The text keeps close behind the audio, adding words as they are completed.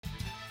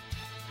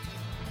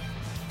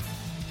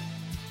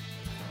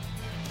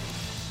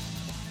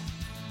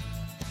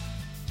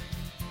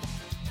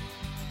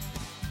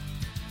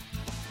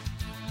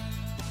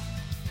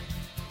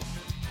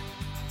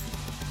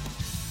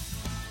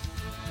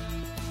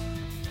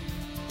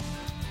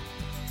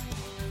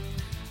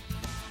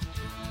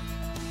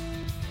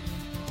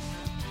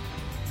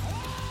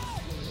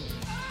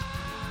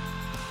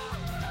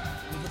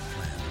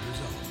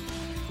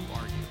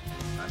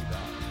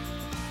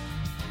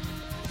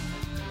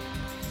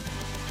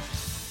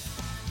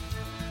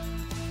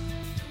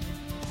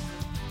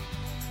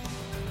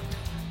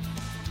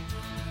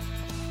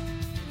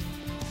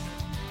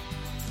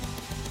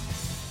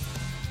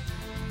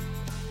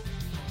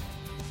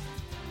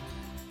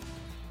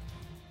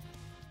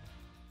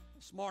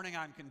This morning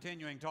I'm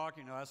continuing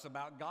talking to us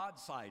about God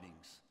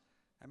sightings.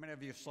 How many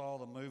of you saw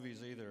the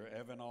movies either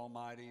Evan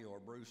Almighty or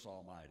Bruce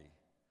Almighty?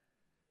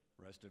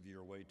 The rest of you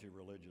are way too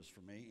religious for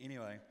me.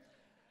 Anyway,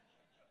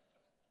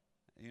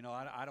 you know,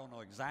 I don't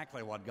know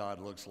exactly what God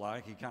looks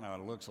like. He kind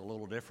of looks a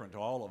little different to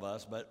all of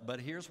us,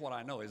 but here's what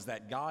I know is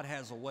that God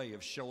has a way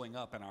of showing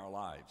up in our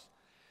lives.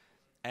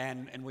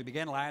 And we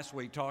began last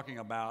week talking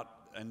about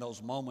in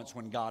those moments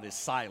when God is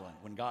silent,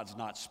 when God's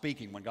not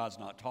speaking, when God's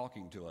not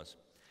talking to us.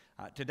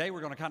 Today we're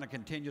going to kind of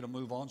continue to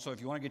move on. So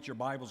if you want to get your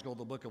Bibles, go to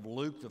the book of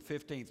Luke, the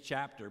 15th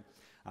chapter.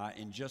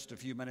 In just a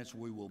few minutes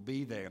we will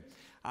be there.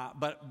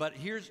 But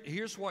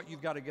here's what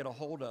you've got to get a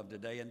hold of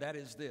today, and that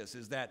is this,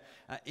 is that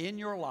in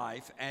your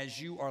life,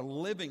 as you are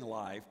living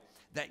life,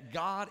 that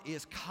God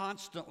is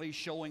constantly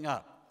showing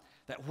up.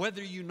 That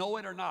whether you know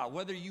it or not,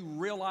 whether you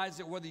realize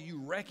it, whether you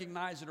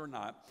recognize it or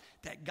not,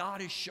 that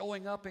God is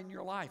showing up in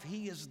your life.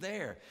 He is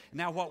there.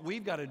 Now what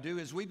we've got to do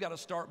is we've got to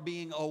start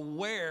being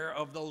aware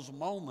of those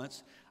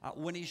moments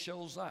when He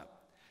shows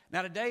up.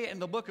 Now today in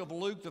the book of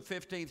Luke, the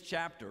 15th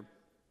chapter,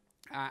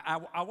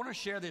 I want to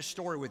share this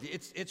story with you.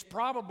 It's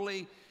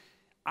probably,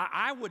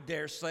 I would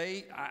dare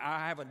say,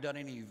 I haven't done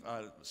any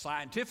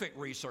scientific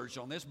research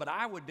on this, but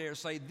I would dare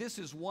say this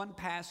is one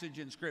passage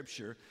in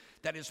Scripture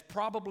that is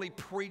probably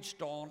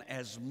preached on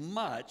as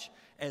much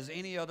as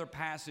any other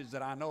passage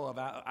that I know of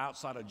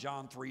outside of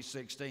John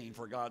 3:16,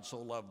 for God so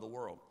loved the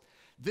world.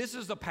 This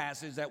is the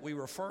passage that we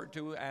refer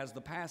to as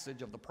the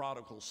passage of the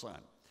prodigal son.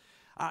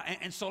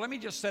 And so let me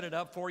just set it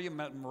up for you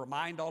and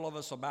remind all of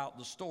us about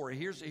the story.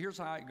 Here's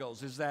how it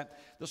goes, is that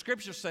the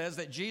Scripture says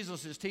that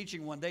Jesus is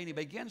teaching one day, and He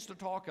begins to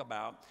talk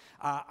about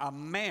a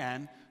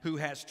man who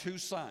has two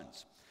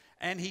sons.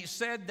 And He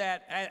said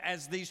that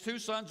as these two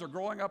sons are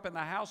growing up in the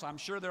house, I'm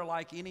sure they're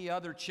like any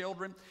other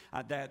children,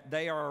 that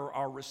they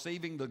are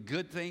receiving the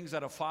good things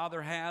that a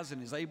father has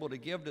and is able to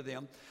give to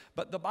them.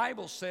 But the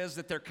Bible says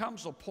that there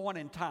comes a point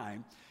in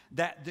time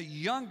that the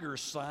younger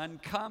son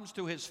comes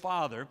to his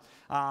father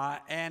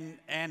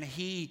and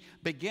he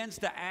begins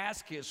to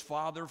ask his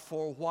father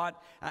for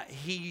what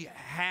he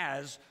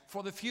has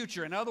for the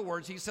future. In other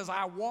words, he says,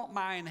 I want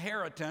my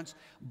inheritance,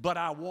 but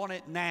I want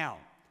it now.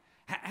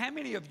 How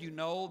many of you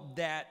know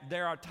that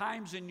there are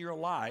times in your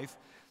life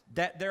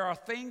that there are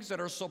things that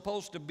are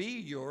supposed to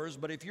be yours,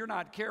 but if you're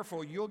not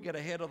careful, you'll get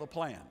ahead of the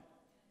plan?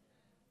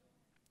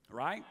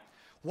 Right?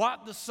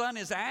 What the son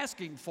is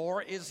asking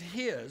for is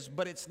his,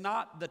 but it's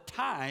not the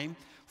time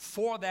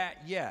for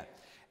that yet.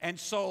 And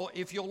so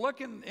if you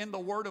look in the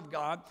Word of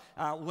God,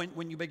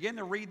 when you begin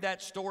to read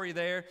that story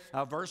there,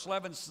 verse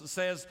 11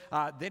 says,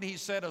 then he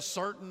said a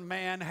certain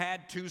man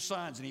had two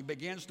sons. And he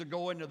begins to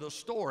go into the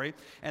story.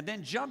 And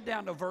then jump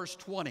down to verse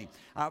 20.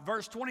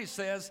 Verse 20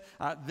 says,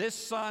 this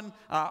son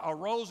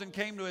arose and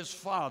came to his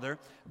father.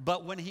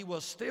 But when he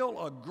was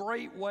still a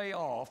great way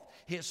off,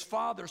 his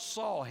father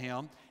saw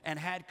him and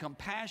had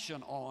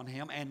compassion on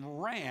him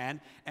and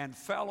ran and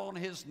fell on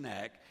his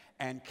neck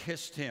and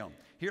kissed him.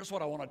 Here's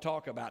what I want to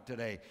talk about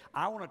today.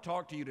 I want to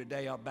talk to you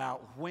today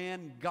about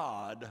when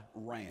God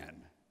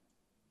ran.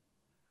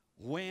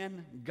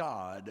 When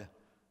God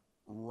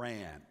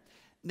ran.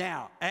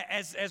 Now,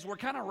 as we're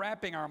kind of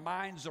wrapping our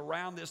minds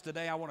around this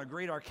today, I want to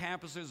greet our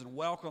campuses and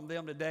welcome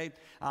them today.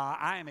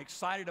 I am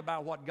excited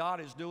about what God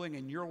is doing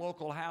in your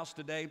local house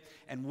today,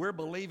 and we're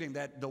believing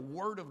that the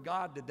Word of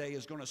God today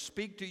is going to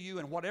speak to you,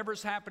 and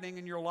whatever's happening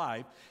in your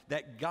life,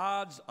 that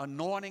God's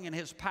anointing and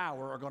His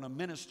power are going to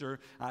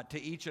minister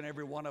to each and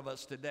every one of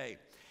us today.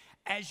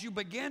 As you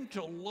begin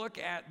to look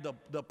at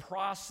the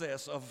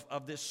process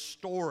of this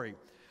story,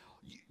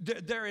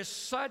 there is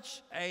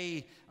such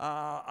a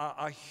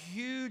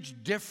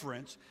huge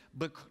difference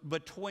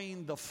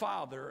between the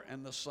father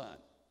and the son.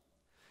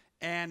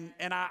 And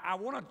I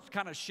want to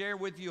kind of share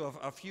with you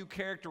a few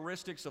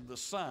characteristics of the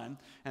son,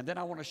 and then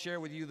I want to share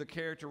with you the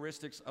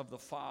characteristics of the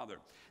father.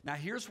 Now,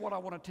 here's what I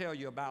want to tell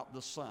you about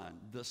the son.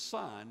 The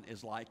son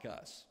is like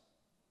us.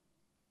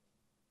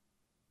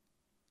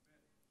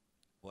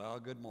 Well,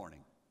 good morning.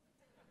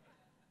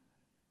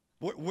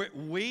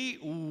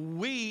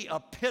 We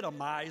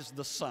epitomize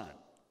the Son.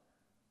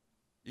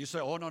 You say,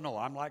 oh, no,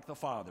 I'm like the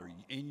Father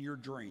in your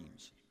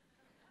dreams.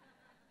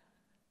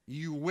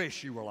 You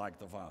wish you were like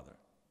the Father.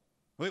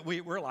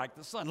 We're like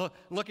the Son.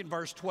 Look in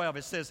verse 12.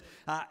 It says,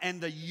 and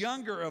the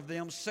younger of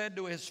them said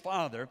to his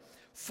father,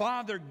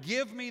 Father,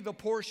 give me the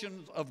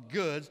portion of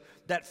goods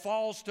that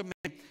falls to me.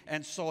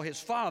 And so his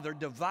father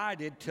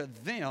divided to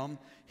them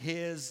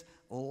his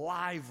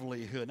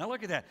livelihood. Now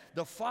look at that.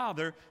 The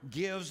father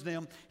gives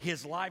them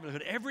his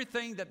livelihood.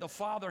 Everything that the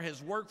father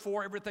has worked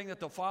for, everything that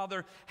the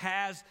father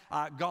has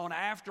gone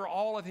after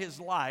all of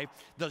his life,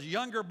 the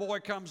younger boy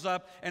comes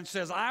up and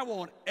says, I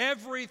want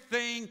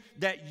everything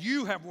that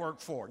you have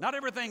worked for. Not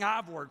everything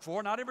I've worked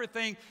for, not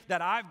everything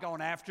that I've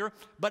gone after,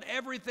 but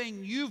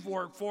everything you've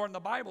worked for. And the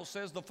Bible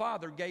says the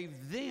father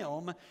gave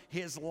them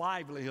his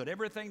livelihood.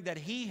 Everything that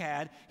he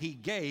had, he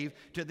gave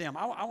to them.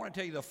 I want to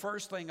tell you the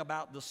first thing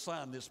about the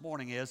son this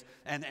morning is,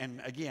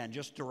 and again,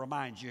 just to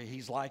remind you,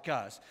 he's like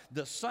us.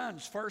 The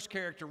son's first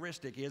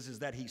characteristic is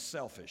that he's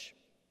selfish.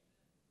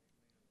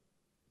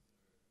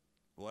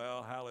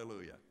 Well,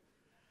 hallelujah.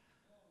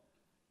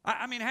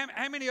 I mean,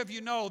 how many of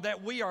you know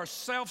that we are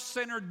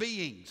self-centered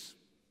beings?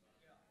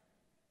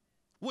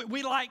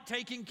 We like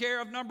taking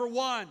care of number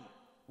one.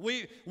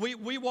 We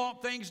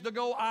want things to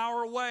go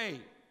our way.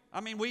 I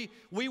mean, we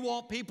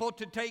want people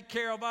to take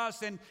care of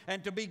us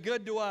and to be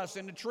good to us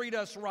and to treat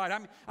us right.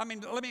 I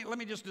mean, let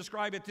me just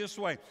describe it this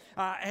way.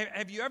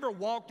 Have you ever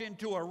walked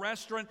into a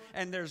restaurant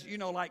and there's,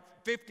 like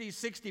 50,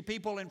 60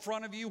 people in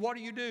front of you? What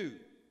do?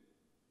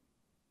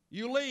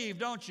 You leave,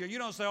 don't you? You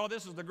don't say, oh,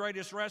 this is the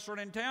greatest restaurant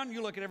in town.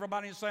 You look at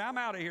everybody and say, I'm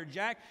out of here,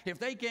 Jack. If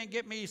they can't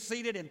get me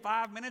seated in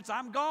 5 minutes,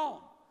 I'm gone.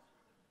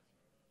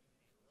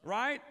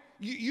 Right?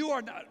 You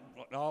are not,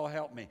 oh,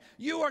 help me.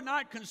 You are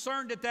not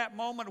concerned at that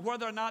moment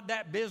whether or not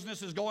that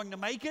business is going to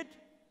make it.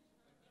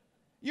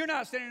 You're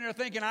not standing there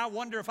thinking, I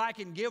wonder if I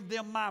can give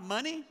them my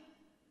money.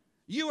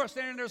 You are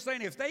standing there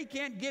saying, if they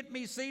can't get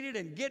me seated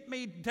and get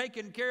me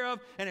taken care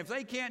of, and if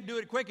they can't do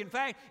it quick, in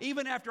fact,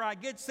 even after I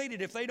get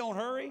seated, if they don't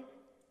hurry,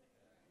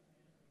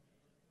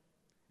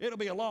 it'll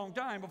be a long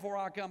time before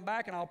I come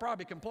back, and I'll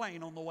probably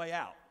complain on the way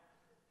out.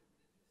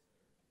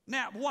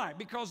 Now, why?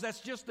 Because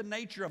that's just the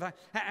nature of it.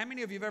 How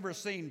many of you have ever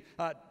seen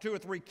 2 or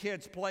 3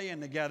 kids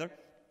playing together?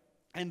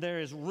 And there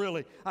is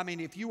really, I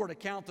mean, if you were to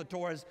count the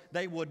toys,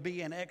 they would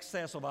be in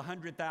excess of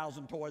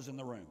 100,000 toys in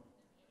the room.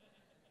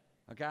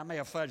 Okay, I may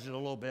have fudged it a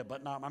little bit,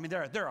 but not. I mean,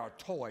 there are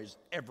toys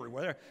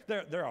everywhere.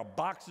 There are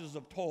boxes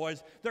of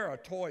toys. There are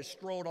toys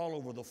strewn all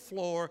over the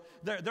floor.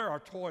 There are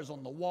toys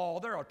on the wall.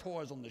 There are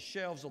toys on the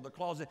shelves of the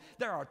closet.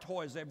 There are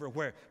toys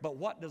everywhere. But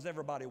what does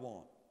everybody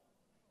want?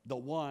 The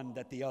one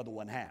that the other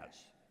one has.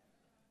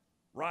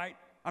 Right?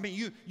 I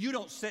mean, you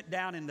don't sit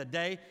down in the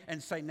day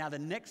and say, now the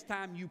next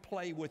time you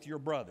play with your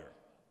brother,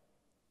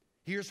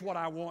 here's what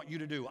I want you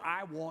to do.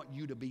 I want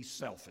you to be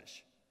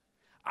selfish.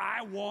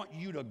 I want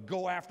you to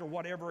go after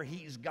whatever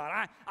he's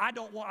got. I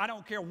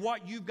don't care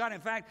what you've got. In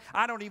fact,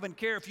 I don't even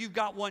care if you've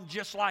got one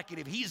just like it.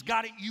 If he's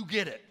got it, you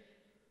get it.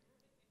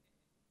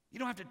 You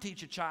don't have to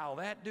teach a child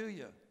that, do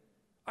you?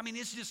 I mean,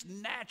 it's just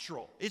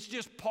natural. It's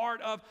just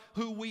part of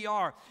who we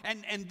are.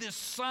 And this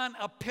son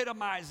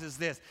epitomizes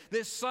this.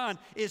 This son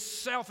is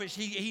selfish.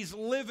 He's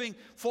living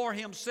for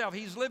himself.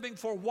 He's living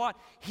for what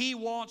he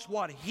wants,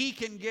 what he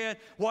can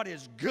get, what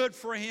is good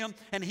for him.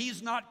 And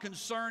he's not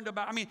concerned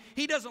about, I mean,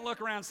 he doesn't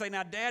look around and say,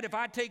 now, Dad, if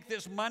I take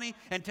this money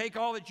and take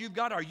all that you've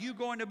got, are you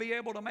going to be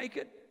able to make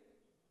it?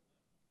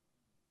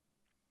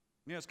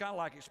 You know, it's kind of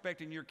like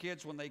expecting your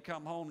kids when they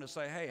come home to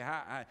say, hey,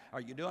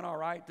 are you doing all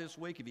right this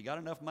week? Have you got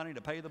enough money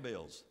to pay the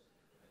bills?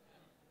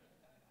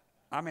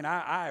 I mean,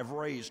 I have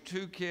raised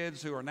 2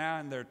 kids who are now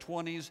in their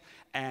 20s,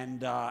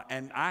 and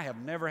I have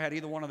never had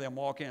either one of them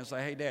walk in and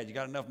say, hey, Dad, you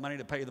got enough money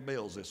to pay the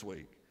bills this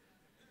week?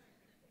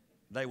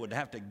 They would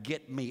have to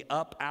get me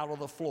up out of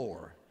the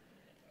floor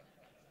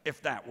if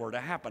that were to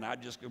happen.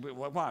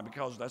 Why?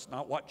 Because that's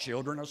not what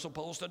children are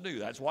supposed to do.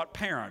 That's what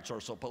parents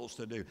are supposed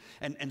to do.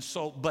 And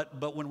so,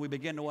 but when we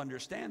begin to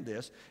understand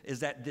this, is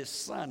that this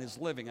son is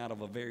living out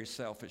of a very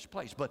selfish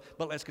place. But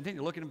let's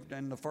continue. Look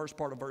in the first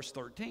part of verse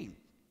 13.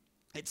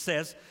 It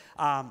says,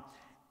 and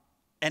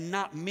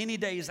not many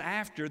days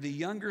after, the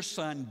younger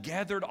son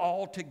gathered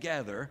all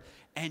together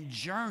and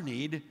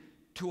journeyed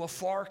to a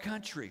far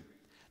country.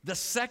 The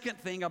second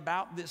thing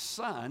about this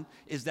son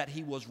is that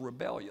he was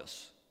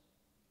rebellious.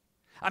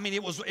 I mean,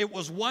 it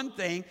was one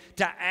thing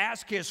to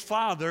ask his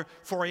father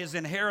for his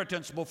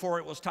inheritance before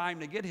it was time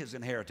to get his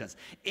inheritance.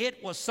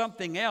 It was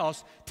something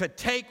else to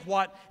take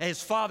what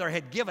his father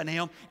had given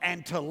him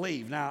and to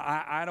leave. Now,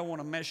 I don't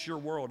want to mess your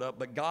world up,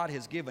 but God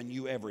has given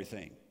you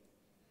everything.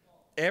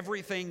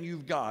 Everything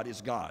you've got is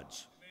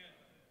God's.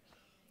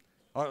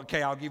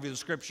 Okay, I'll give you the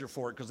scripture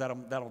for it because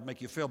that'll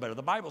make you feel better.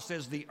 The Bible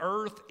says the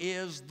earth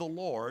is the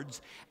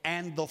Lord's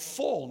and the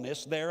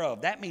fullness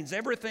thereof. That means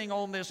everything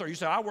on this earth. You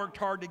say, I worked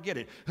hard to get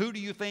it. Who do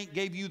you think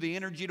gave you the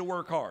energy to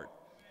work hard?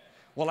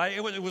 Well,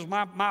 it was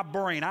my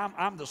brain.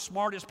 I'm the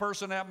smartest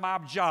person at my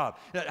job.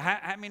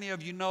 How many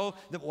of you know,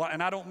 that,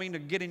 and I don't mean to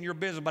get in your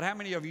business, but how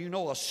many of you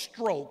know a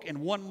stroke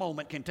in one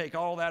moment can take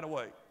all that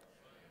away?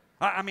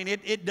 I mean,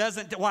 it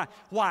doesn't.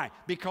 Why?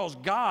 Because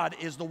God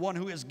is the one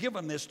who has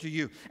given this to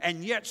you.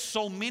 And yet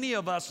so many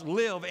of us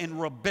live in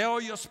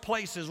rebellious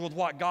places with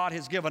what God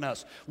has given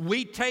us.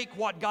 We take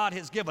what God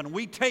has given.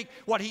 We take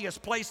what He has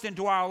placed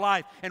into our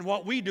life. And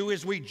what we do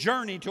is we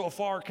journey to a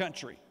far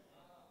country.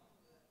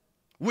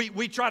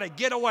 We try to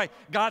get away.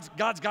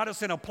 God's got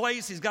us in a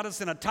place. He's got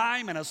us in a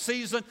time and a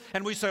season.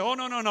 And we say, oh,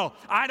 no.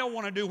 I don't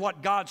want to do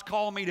what God's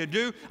called me to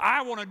do.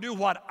 I want to do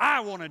what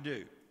I want to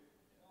do.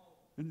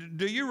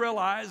 Do you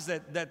realize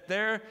that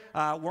there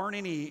weren't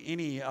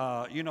any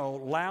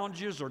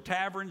lounges or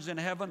taverns in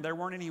heaven? There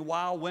weren't any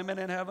wild women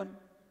in heaven?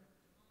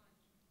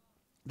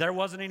 There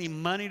wasn't any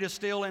money to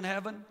steal in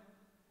heaven?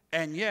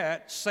 And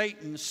yet,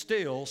 Satan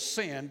still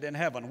sinned in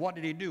heaven. What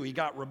did he do? He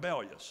got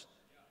rebellious.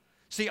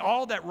 See,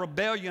 all that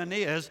rebellion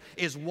is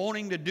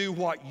wanting to do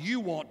what you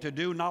want to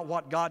do, not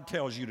what God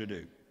tells you to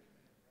do.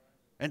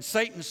 And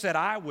Satan said,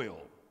 I will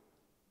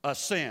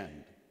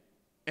ascend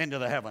into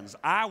the heavens.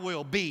 I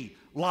will be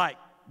like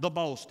the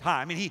Most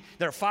High. I mean,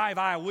 there are 5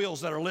 I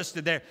wills that are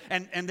listed there.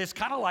 And it's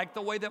kind of like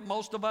the way that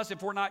most of us,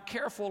 if we're not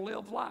careful,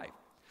 live life.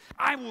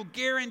 I will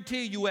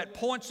guarantee you at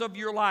points of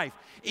your life,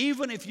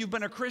 even if you've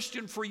been a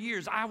Christian for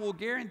years, I will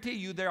guarantee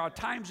you there are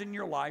times in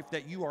your life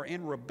that you are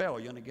in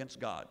rebellion against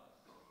God.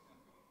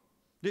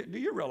 Do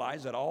you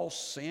realize that all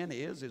sin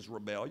is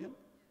rebellion?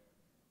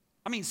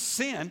 I mean,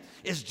 sin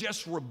is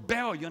just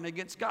rebellion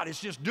against God.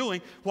 It's just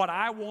doing what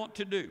I want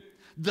to do.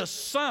 The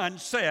Son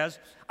says,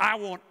 I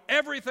want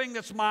everything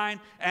that's mine,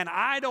 and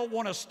I don't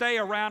want to stay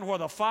around where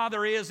the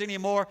Father is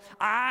anymore.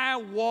 I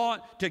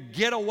want to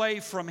get away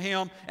from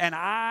Him, and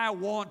I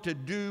want to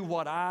do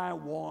what I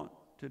want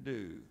to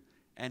do.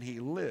 And He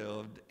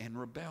lived in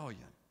rebellion.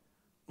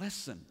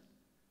 Listen,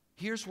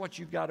 here's what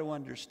you've got to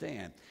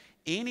understand.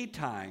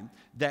 Anytime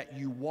that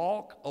you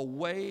walk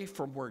away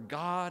from where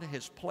God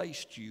has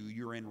placed you,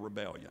 you're in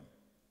rebellion.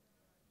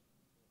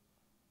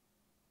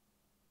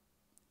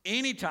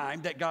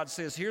 Anytime that God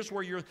says, here's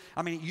where you're,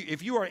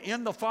 if you are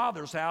in the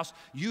Father's house,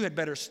 you had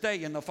better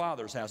stay in the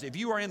Father's house. If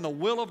you are in the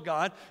will of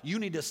God, you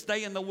need to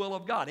stay in the will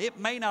of God. It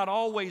may not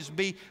always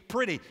be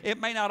pretty.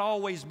 It may not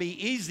always be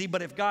easy,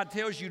 but if God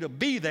tells you to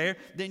be there,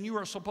 then you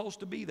are supposed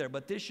to be there.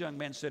 But this young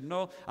man said,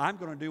 no, I'm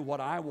going to do what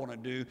I want to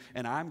do,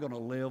 and I'm going to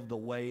live the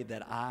way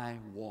that I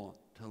want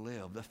to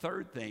live. The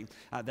third thing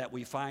that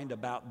we find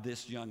about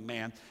this young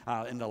man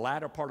in the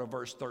latter part of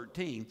verse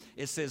 13,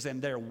 it says,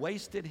 and there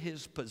wasted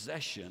his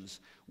possessions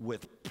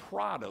with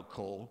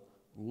prodigal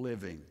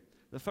living.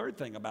 The third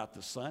thing about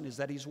the son is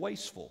that he's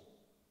wasteful.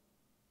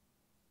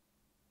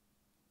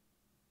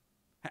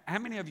 How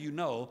many of you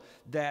know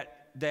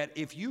that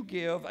if you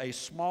give a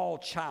small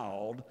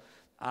child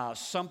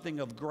something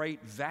of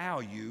great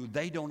value,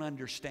 they don't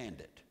understand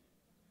it?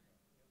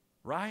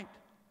 Right?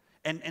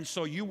 And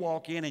so you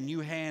walk in and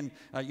you hand,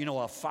 a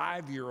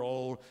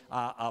 5-year-old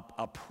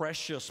a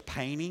precious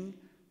painting.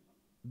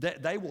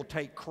 They will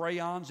take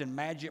crayons and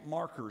magic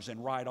markers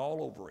and write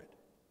all over it.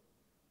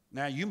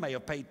 Now, you may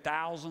have paid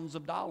thousands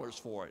of dollars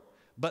for it.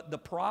 But the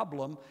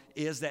problem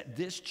is that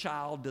this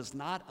child does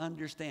not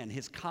understand.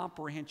 His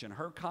comprehension,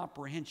 her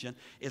comprehension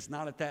is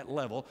not at that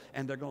level,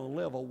 and they're going to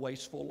live a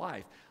wasteful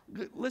life.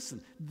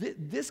 Listen,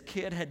 this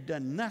kid had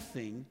done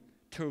nothing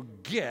to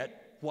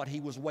get what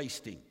he was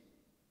wasting.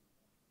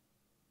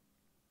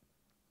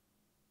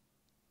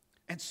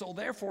 And so,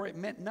 therefore, it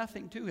meant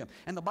nothing to him.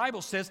 And the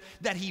Bible says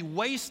that he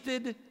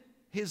wasted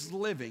his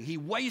living. He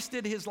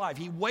wasted his life.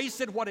 He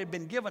wasted what had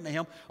been given to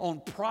him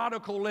on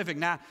prodigal living.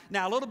 Now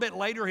a little bit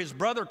later, his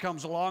brother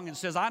comes along and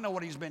says, I know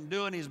what he's been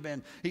doing. He's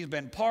been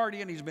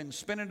partying. He's been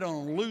spending it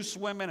on loose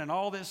women and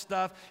all this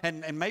stuff.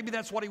 And maybe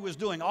that's what he was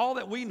doing. All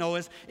that we know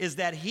is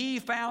that he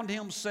found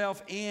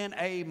himself in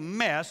a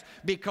mess,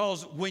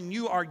 because when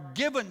you are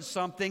given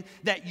something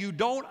that you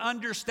don't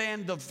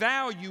understand the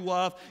value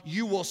of,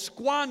 you will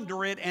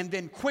squander it and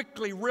then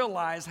quickly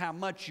realize how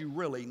much you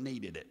really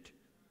needed it.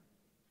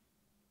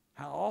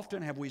 How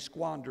often have we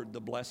squandered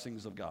the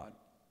blessings of God?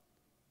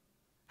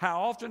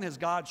 How often has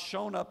God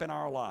shown up in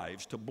our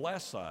lives to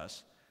bless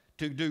us,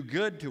 to do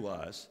good to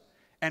us,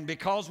 and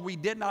because we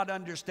did not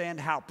understand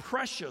how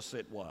precious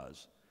it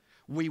was,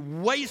 we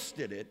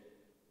wasted it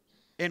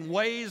in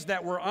ways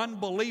that were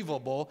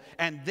unbelievable,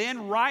 and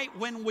then right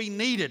when we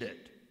needed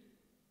it,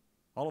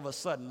 all of a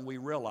sudden we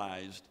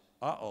realized,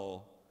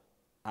 uh-oh,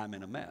 I'm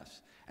in a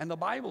mess. And the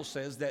Bible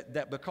says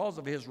that because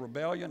of his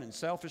rebellion and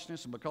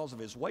selfishness and because of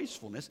his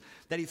wastefulness,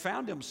 that he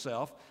found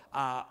himself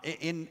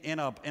in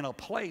a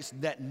place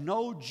that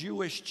no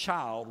Jewish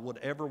child would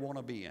ever want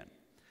to be in.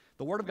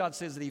 The Word of God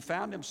says that he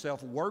found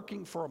himself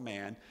working for a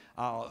man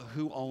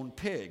who owned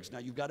pigs. Now,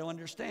 you've got to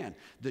understand,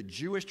 the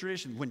Jewish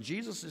tradition, when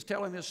Jesus is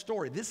telling this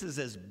story, this is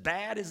as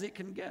bad as it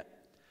can get.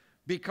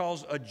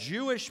 Because a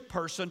Jewish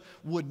person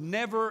would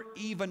never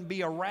even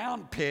be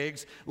around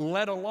pigs,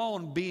 let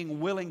alone being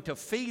willing to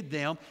feed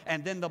them.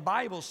 And then the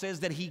Bible says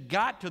that he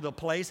got to the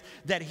place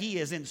that he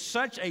is in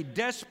such a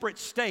desperate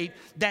state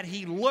that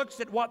he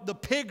looks at what the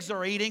pigs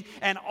are eating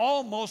and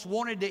almost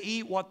wanted to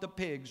eat what the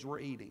pigs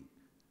were eating.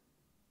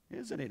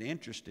 Isn't it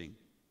interesting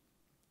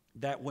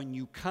that when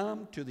you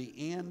come to the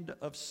end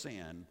of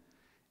sin,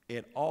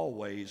 it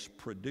always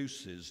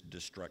produces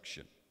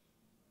destruction?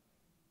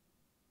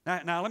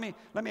 Now let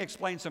me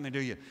explain something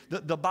to you.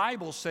 The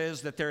Bible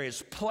says that there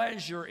is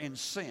pleasure in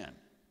sin.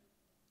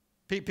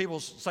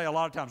 People say a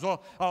lot of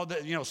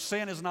times,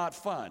 sin is not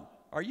fun.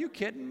 Are you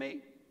kidding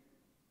me?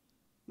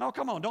 No,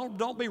 come on,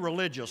 don't be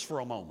religious for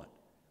a moment.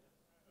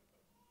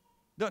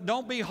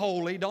 Don't be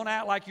holy. Don't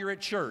act like you're at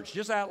church.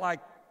 Just act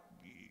like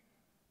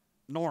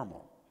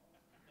normal.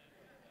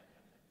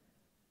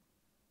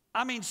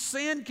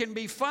 Sin can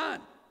be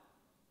fun.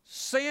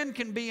 Sin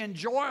can be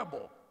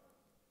enjoyable.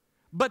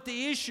 But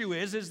the issue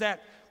is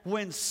that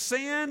when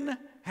sin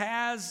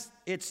has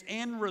its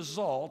end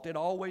result, it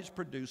always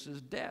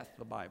produces death,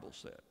 the Bible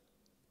said.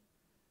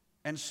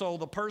 And so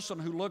the person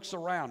who looks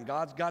around,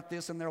 God's got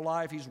this in their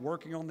life, He's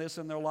working on this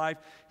in their life,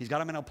 He's got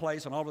them in a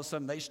place, and all of a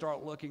sudden they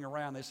start looking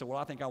around. They say, well,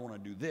 I think I want to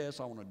do this,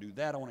 I want to do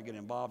that, I want to get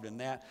involved in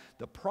that.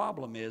 The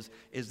problem is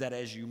that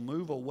as you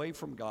move away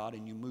from God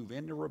and you move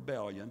into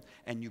rebellion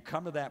and you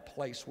come to that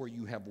place where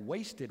you have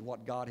wasted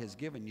what God has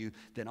given you,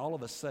 then all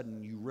of a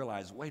sudden you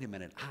realize, wait a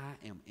minute,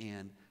 I am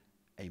in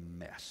a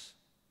mess.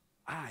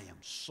 I am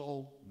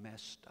so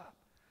messed up.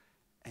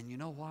 And you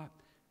know what?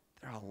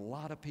 There are a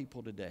lot of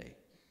people today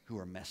who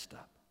are messed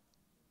up.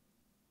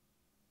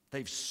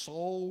 They've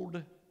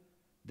sold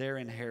their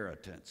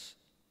inheritance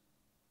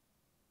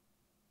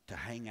to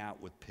hang out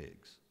with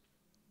pigs.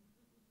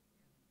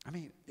 I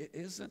mean,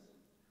 isn't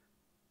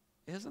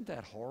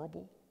that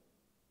horrible?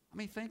 I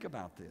mean, think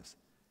about this.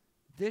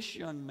 This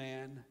young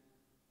man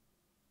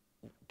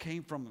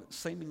came from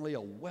seemingly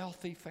a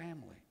wealthy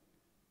family.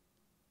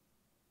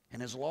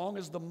 And as long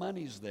as the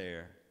money's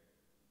there,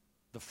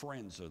 the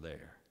friends are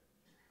there.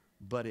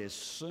 But as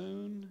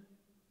soon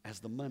as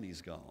the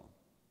money's gone.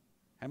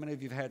 How many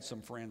of you have had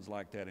some friends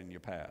like that in your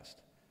past?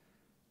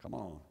 Come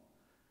on.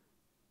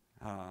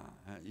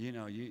 You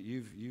know,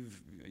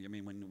 I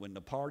mean, when the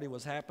party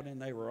was happening,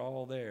 they were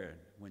all there.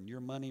 When your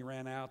money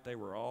ran out, they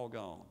were all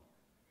gone.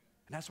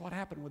 And that's what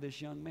happened with this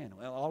young man.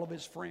 Well, all of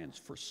his friends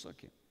forsook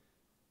him.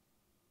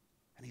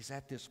 And he's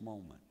at this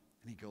moment,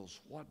 and he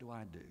goes, what do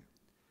I do?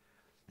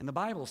 And the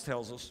Bible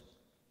tells us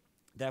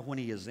that when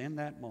he is in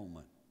that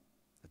moment,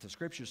 that the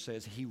Scripture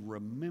says he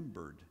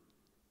remembered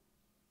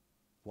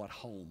what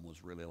home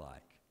was really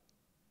like.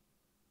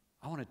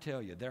 I want to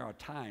tell you, there are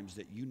times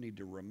that you need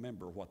to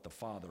remember what the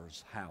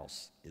Father's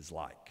house is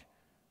like.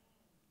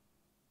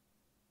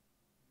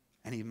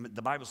 And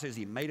the Bible says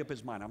he made up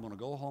his mind. I'm going to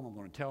go home. I'm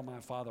going to tell my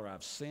Father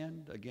I've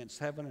sinned against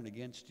heaven and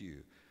against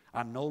you.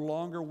 I'm no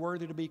longer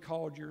worthy to be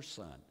called your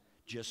son.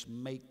 Just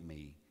make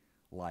me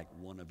like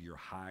one of your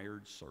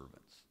hired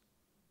servants.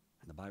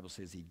 And the Bible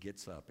says he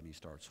gets up and he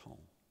starts home.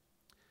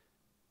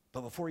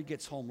 But before he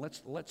gets home,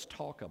 let's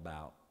talk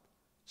about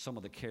some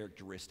of the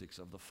characteristics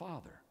of the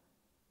Father.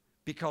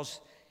 Because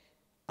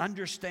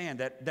understand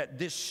that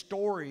this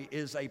story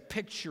is a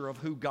picture of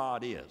who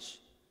God is.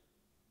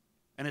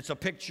 And it's a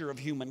picture of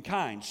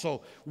humankind.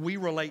 So we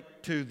relate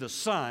to the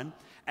Son,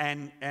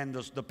 and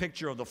the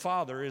picture of the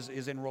Father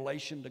is in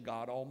relation to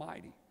God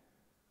Almighty.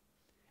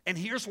 And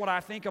here's what I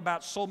think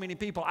about so many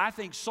people. I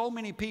think so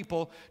many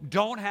people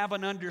don't have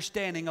an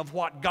understanding of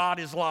what God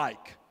is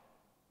like.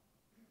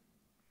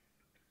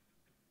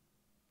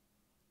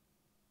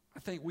 I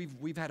think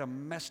we've had a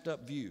messed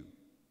up view.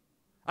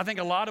 I think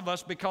a lot of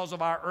us, because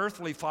of our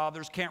earthly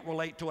fathers, can't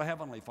relate to a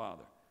heavenly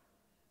Father.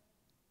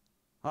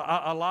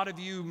 A lot of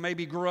you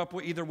maybe grew up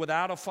either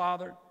without a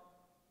father,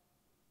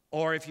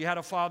 or if you had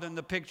a father in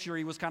the picture,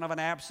 he was kind of an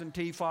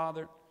absentee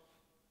father,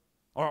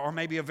 or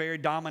maybe a very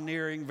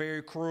domineering,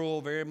 very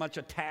cruel, very much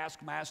a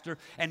taskmaster.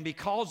 And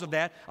because of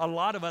that, a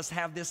lot of us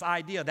have this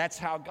idea that's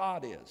how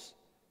God is.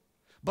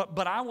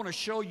 But I want to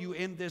show you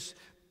in this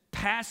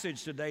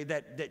passage today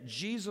that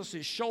Jesus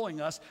is showing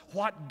us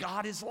what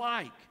God is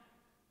like.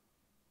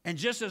 And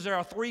just as there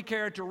are three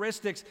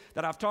characteristics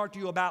that I've talked to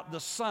you about the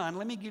Son,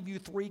 let me give you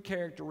three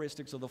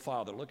characteristics of the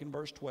Father. Look in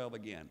verse 12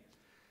 again.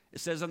 It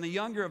says, and the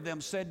younger of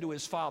them said to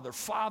his father,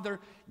 Father,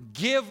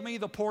 give me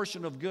the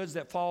portion of goods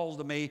that falls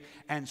to me.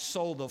 And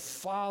so the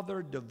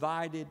father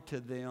divided to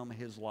them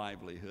his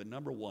livelihood.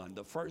 Number one,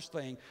 the first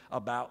thing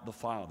about the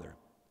Father,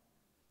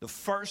 the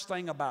first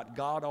thing about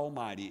God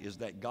Almighty is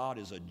that God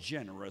is a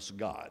generous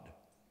God.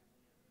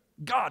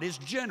 God is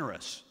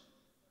generous.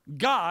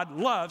 God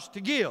loves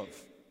to give.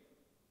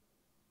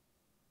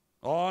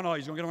 Oh, no,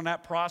 he's going to get on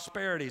that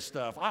prosperity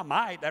stuff. I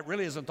might. That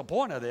really isn't the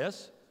point of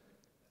this.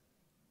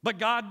 But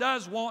God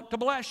does want to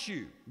bless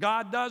you.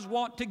 God does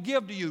want to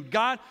give to you.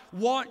 God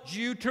wants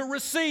you to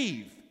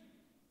receive.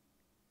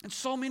 And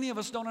so many of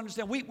us don't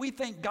understand. We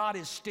think God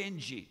is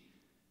stingy.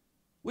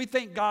 We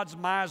think God's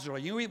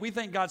miserly. We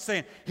think God's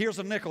saying, here's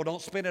a nickel,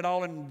 don't spend it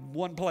all in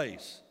one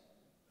place.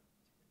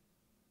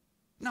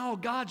 No,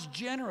 God's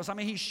generous. I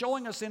mean, he's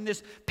showing us in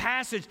this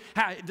passage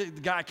how the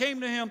guy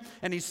came to him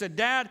and he said,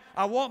 Dad,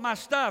 I want my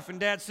stuff. And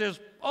Dad says,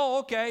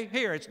 oh, okay,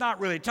 here. It's not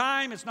really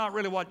time. It's not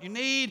really what you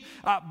need,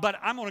 but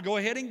I'm going to go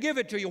ahead and give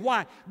it to you.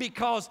 Why?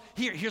 Because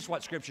here's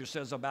what Scripture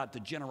says about the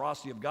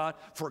generosity of God.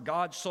 For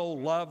God so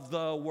loved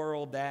the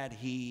world that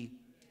he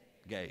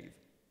gave.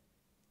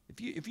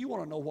 If you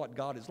want to know what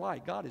God is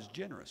like, God is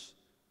generous.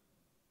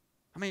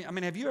 I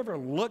mean, have you ever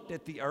looked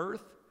at the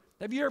earth?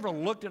 Have you ever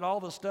looked at all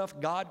the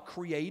stuff God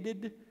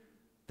created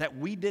that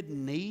we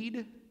didn't need?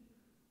 I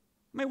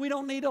mean, we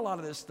don't need a lot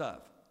of this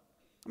stuff.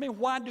 I mean,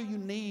 why do you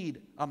need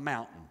a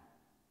mountain?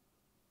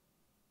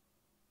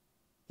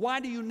 Why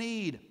do you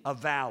need a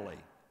valley?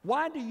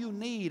 Why do you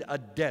need a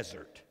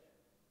desert?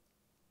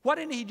 Why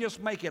didn't he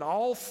just make it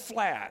all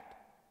flat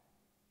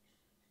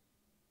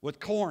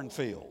with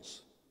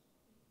cornfields?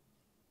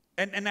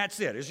 And that's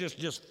it. It's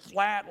just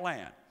flat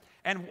land.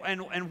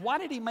 And why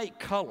did he make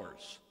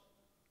colors?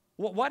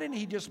 Why didn't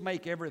he just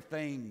make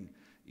everything,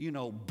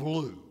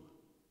 blue?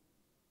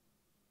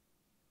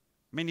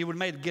 I mean, it would have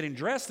made getting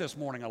dressed this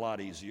morning a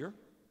lot easier.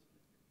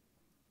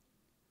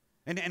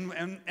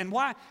 And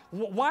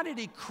why did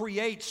he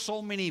create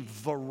so many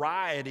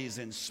varieties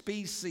and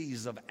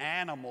species of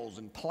animals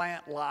and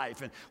plant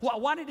life? And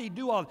why did he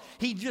do all?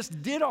 He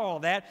just did all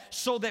that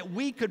so that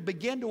we could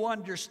begin to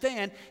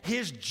understand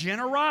his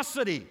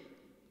generosity.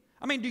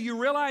 I mean, do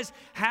you realize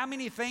how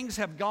many things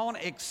have gone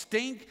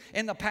extinct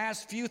in the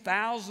past few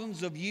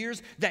thousands of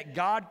years that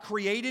God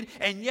created?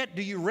 And yet,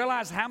 do you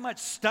realize how much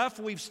stuff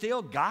we've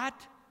still got?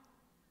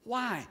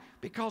 Why?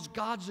 Because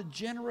God's a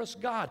generous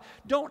God.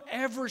 Don't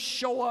ever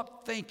show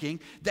up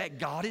thinking that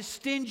God is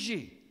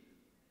stingy.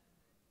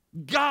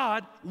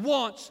 God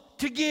wants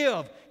to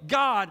give.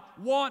 God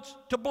wants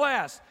to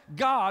bless.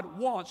 God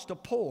wants to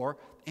pour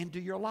into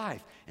your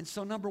life. And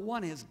so number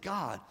one is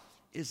God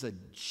is a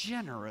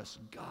generous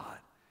God.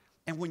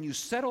 And when you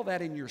settle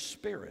that in your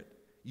spirit,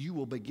 you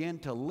will begin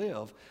to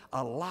live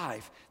a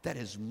life that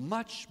is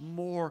much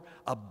more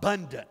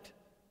abundant.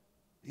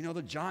 You know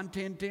the John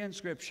 10:10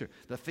 scripture,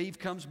 the thief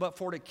comes but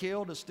for to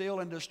kill, to steal,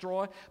 and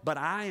destroy, but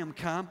I am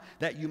come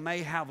that you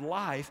may have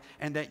life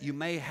and that you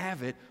may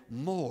have it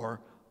more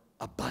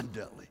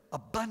abundantly.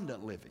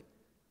 Abundant living.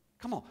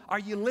 Come on, are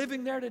you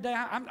living there today?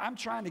 I'm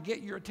trying to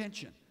get your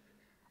attention.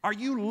 Are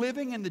you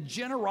living in the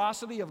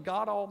generosity of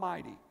God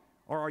Almighty?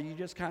 Or are you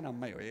just kind of,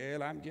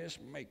 well, I'm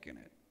just making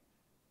it?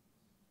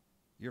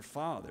 Your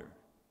Father,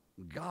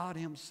 God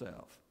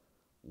Himself,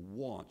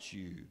 wants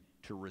you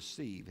to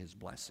receive His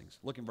blessings.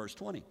 Look in verse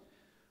 20.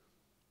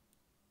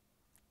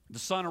 The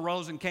son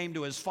arose and came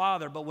to his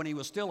father, but when he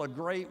was still a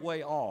great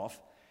way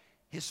off,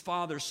 his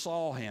father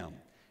saw him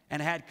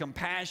and had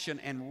compassion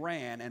and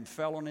ran and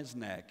fell on his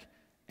neck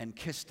and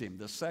kissed him.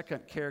 The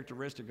second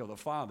characteristic of the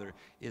father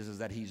is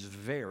that he's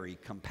very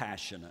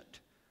compassionate.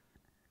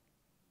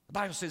 The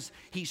Bible says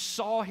he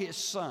saw his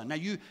son. Now,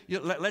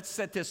 let's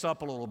set this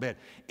up a little bit.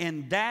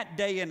 In that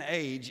day and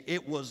age,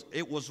 it was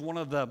one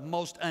of the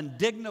most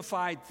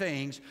undignified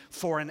things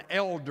for an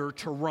elder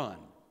to run.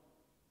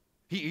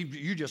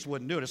 You just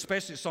wouldn't do it,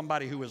 especially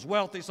somebody who is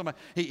wealthy.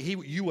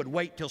 You would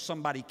wait till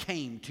somebody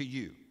came to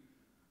you.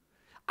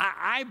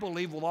 I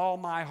believe with all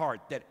my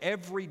heart that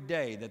every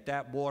day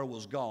that boy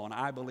was gone,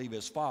 I believe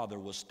his father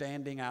was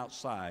standing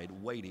outside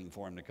waiting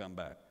for him to come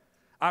back.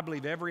 I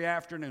believe every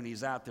afternoon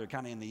he's out there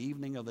kind of in the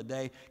evening of the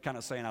day kind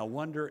of saying, I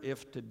wonder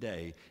if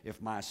today,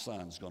 if my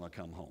son's going to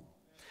come home.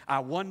 I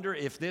wonder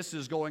if this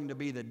is going to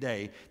be the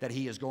day that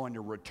he is going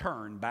to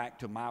return back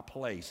to my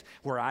place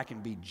where I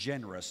can be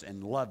generous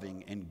and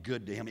loving and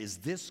good to him. Is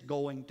this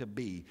going to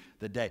be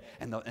the day?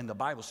 And the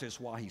Bible says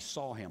while he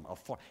saw him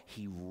afar,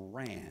 he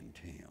ran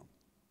to him.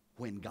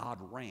 When God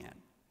ran.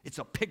 It's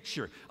a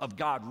picture of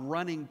God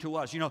running to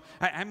us. You know,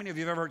 how many of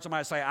you have ever heard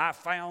somebody say, I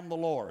found the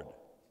Lord?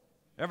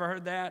 Ever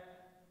heard that?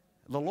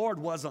 The Lord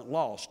wasn't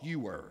lost, you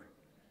were.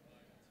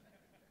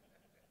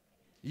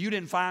 You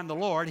didn't find the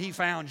Lord, He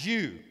found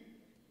you.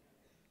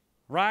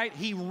 Right?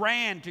 He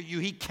ran to you.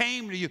 He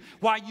came to you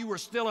while you were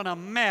still in a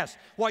mess,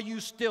 while you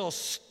still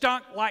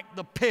stunk like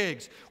the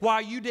pigs,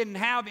 while you didn't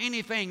have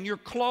anything. Your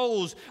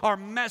clothes are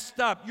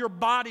messed up. Your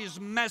body's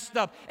messed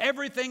up.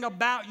 Everything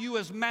about you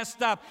is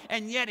messed up.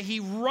 And yet He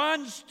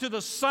runs to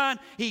the Son.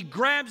 He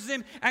grabs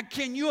Him. And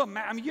can you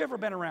imagine? I mean, you ever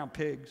been around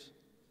pigs?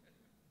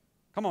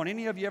 Come on,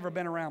 any of you ever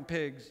been around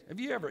pigs? Have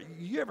you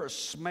ever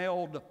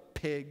smelled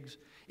pigs?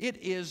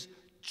 It is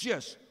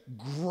just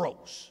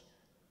gross.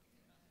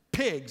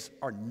 Pigs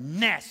are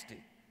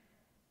nasty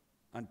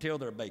until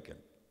they're bacon.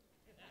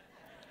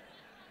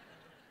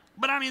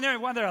 But I mean,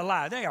 while they're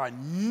alive, they are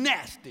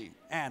nasty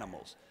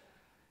animals.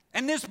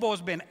 And this boy's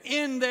been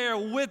in there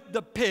with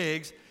the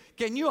pigs.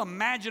 Can you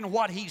imagine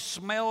what he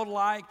smelled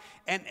like?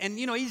 And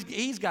you know,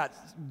 he's got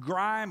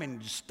grime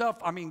and stuff.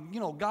 I mean,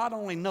 you know, God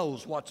only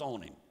knows what's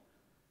on him.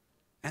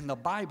 And the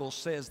Bible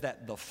says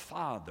that the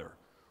father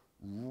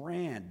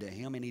ran to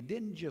him, and he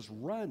didn't just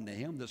run to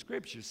him. The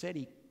scripture said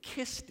he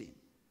kissed him.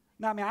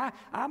 Now, I mean,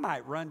 I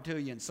might run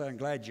to you and say, I'm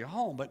glad you're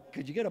home, but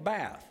could you get a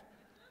bath?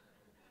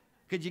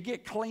 Could you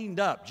get cleaned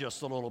up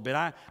just a little bit?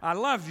 I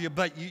love you,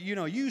 but you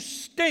know, you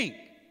stink.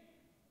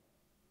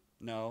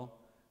 No,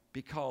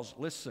 because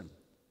listen,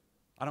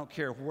 I don't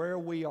care where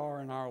we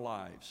are in our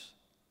lives,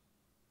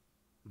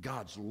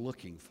 God's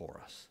looking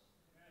for us.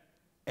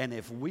 And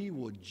if we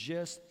would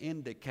just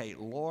indicate,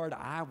 Lord,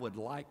 I would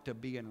like to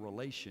be in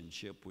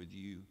relationship with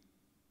you,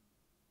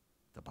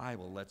 the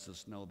Bible lets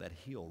us know that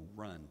He'll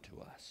run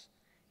to us.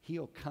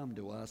 He'll come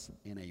to us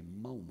in a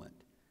moment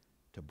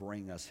to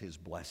bring us His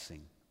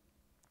blessing.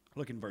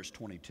 Look in verse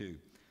 22. It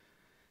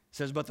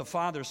says, but the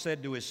father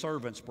said to his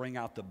servants, bring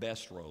out the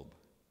best robe,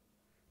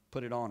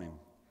 put it on him,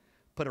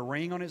 put a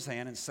ring on his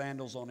hand and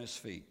sandals on his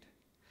feet,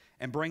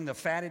 and bring the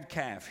fatted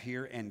calf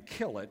here and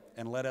kill it,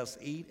 and let us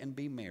eat and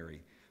be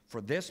merry. For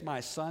this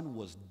my son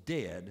was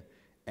dead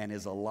and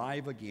is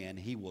alive again.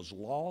 He was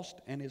lost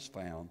and is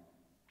found.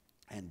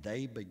 And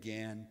they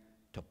began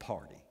to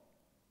party.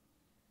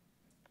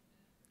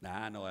 Now,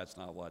 I know that's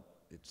not what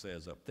it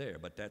says up there,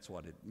 but that's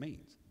what it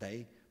means.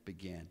 They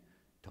began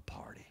to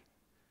party.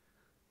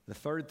 The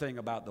third thing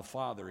about the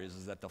Father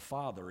is that the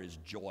Father is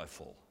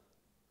joyful.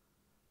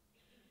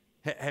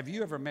 Have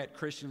you ever met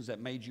Christians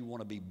that made you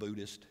want to be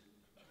Buddhist?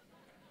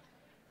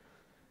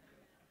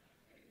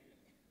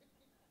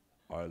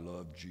 I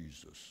love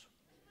Jesus.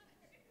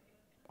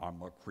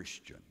 I'm a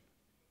Christian.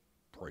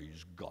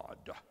 Praise God.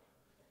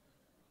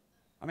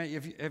 I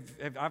mean,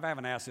 if I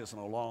haven't asked this in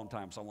a long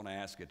time, so I want to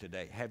ask it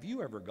today. Have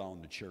you ever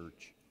gone to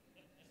church?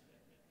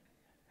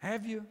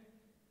 Have you?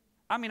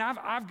 I mean,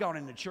 I've gone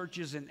into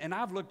churches and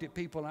I've looked at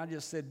people and I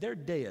just said, they're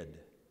dead.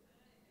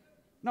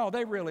 No,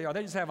 they really are.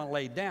 They just haven't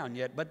laid down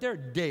yet, but they're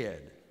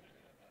dead.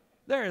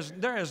 There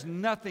is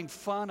nothing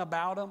fun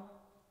about them.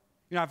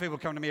 You know, people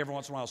come to me every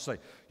once in a while and say,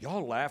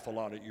 y'all laugh a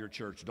lot at your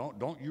church.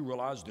 Don't you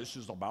realize this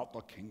is about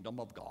the kingdom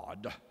of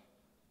God?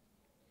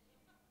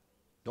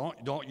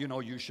 Don't you know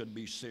you should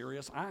be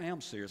serious? I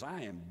am serious.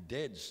 I am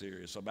dead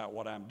serious about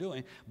what I'm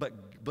doing.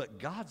 But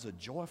God's a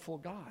joyful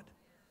God.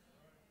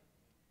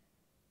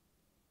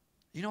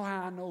 You know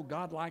how I know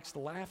God likes to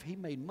laugh? He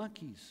made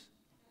monkeys.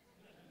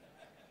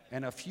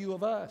 And a few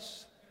of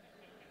us.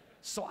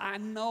 So I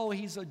know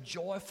He's a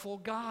joyful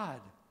God.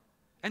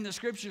 And the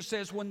scripture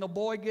says when the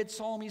boy gets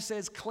home, he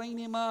says, clean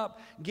him up,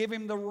 give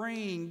him the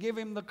ring, give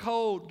him the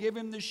coat, give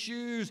him the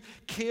shoes,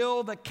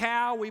 kill the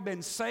cow we've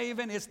been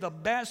saving. It's the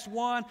best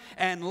one.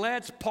 And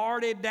let's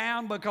party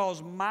down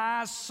because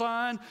my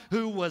son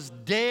who was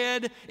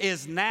dead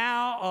is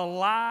now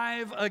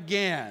alive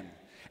again.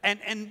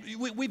 And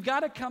we've got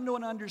to come to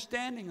an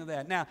understanding of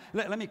that. Now,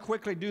 let me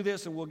quickly do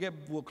this and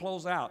we'll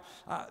close out.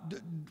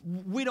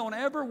 We don't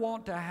ever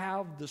want to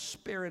have the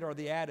spirit or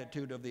the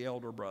attitude of the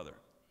elder brother.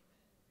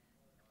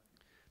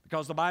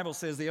 Because the Bible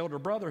says the elder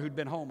brother who'd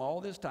been home all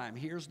this time,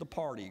 here's the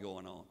party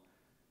going on.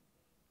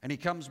 And he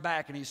comes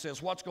back and he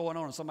says, what's going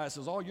on? And somebody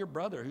says, oh, your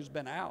brother who's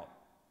been out.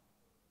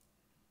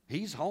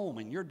 He's home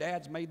and your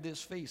dad's made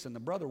this feast and the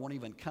brother won't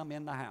even come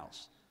in the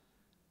house.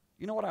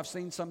 You know what I've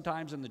seen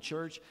sometimes in the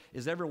church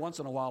is every once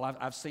in a while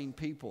I've seen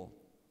people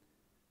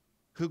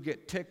who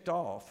get ticked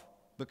off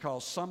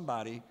because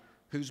somebody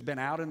who's been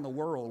out in the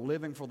world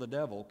living for the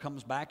devil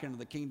comes back into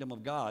the kingdom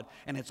of God,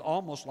 and it's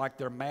almost like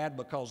they're mad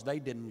because they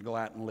didn't go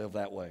out and live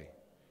that way.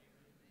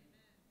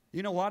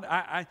 You know what?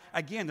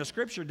 Again, the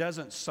scripture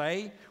doesn't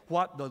say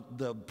what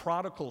the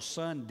prodigal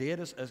son did.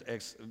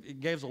 It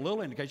gives a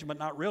little indication, but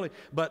not really.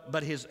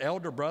 But his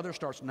elder brother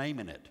starts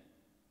naming it.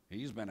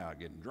 He's been out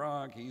getting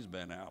drunk. He's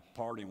been out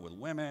partying with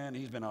women.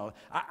 He's been all.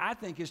 I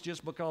think it's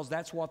just because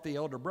that's what the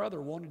elder brother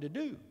wanted to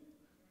do.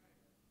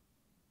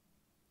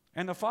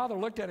 And the father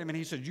looked at him and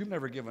he said, you've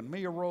never given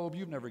me a robe.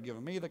 You've never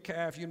given me the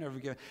calf. You've never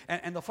given.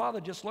 And the father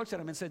just looks at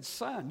him and said,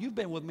 son, you've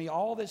been with me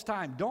all this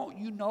time. Don't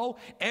you know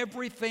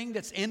everything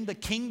that's in the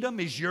kingdom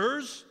is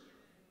yours?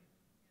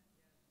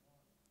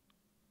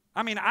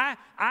 I mean,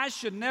 I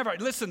should never.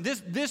 Listen,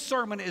 this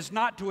sermon is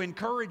not to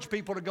encourage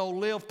people to go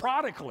live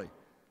prodigally.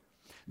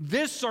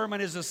 This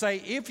sermon is to say,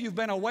 if you've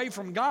been away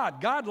from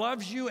God, God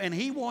loves you and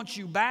He wants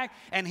you back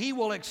and He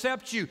will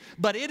accept you.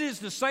 But it is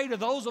to say to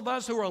those of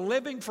us who are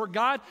living for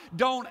God,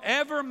 don't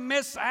ever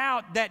miss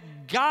out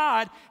that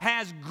God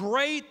has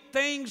great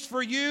things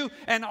for you,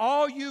 and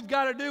all you've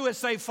got to do is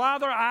say,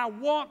 Father, I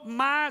want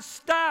my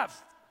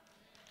stuff.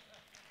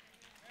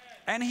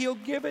 And He'll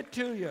give it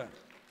to you.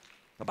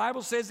 The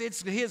Bible says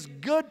it's His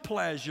good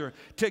pleasure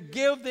to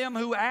give them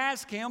who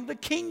ask Him the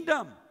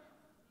kingdom.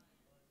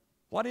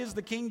 What is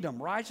the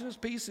kingdom? Righteousness,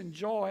 peace, and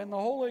joy in the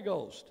Holy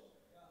Ghost.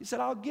 He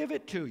said, I'll give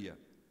it to you.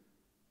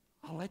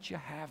 I'll let you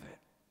have it.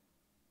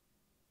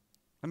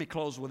 Let me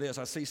close with this.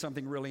 I see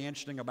something really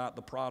interesting about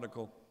the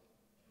prodigal.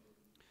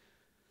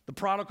 The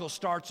prodigal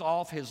starts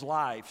off his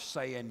life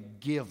saying,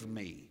 give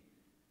me.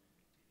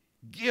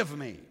 Give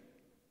me.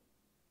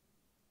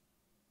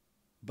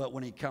 But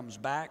when he comes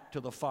back to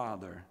the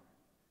Father,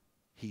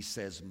 he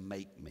says,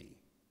 make me.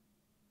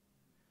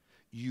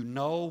 You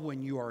know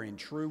when you are in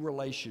true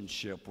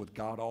relationship with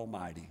God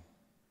Almighty,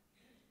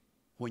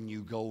 when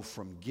you go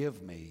from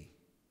give me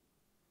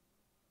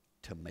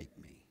to make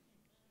me.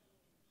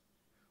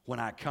 When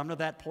I come to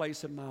that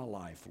place in my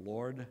life,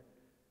 Lord,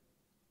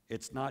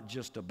 it's not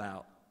just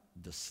about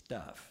the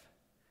stuff.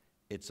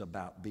 It's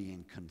about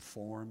being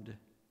conformed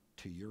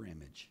to your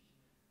image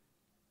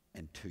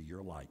and to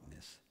your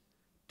likeness,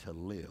 to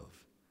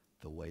live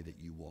the way that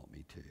you want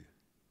me to.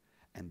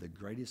 And the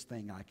greatest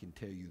thing I can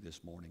tell you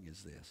this morning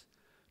is this.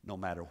 No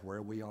matter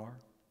where we are,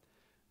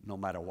 no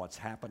matter what's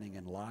happening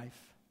in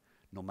life,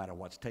 no matter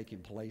what's taking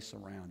place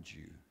around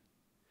you,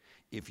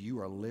 if you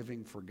are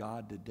living for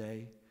God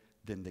today,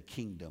 then the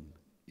kingdom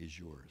is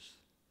yours.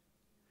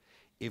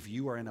 If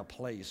you are in a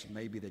place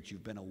maybe that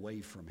you've been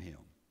away from Him,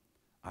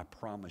 I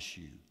promise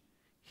you,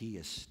 He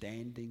is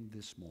standing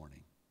this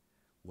morning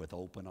with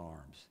open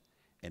arms.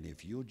 And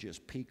if you'll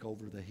just peek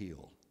over the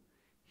hill,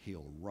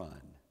 He'll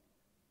run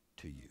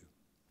to you.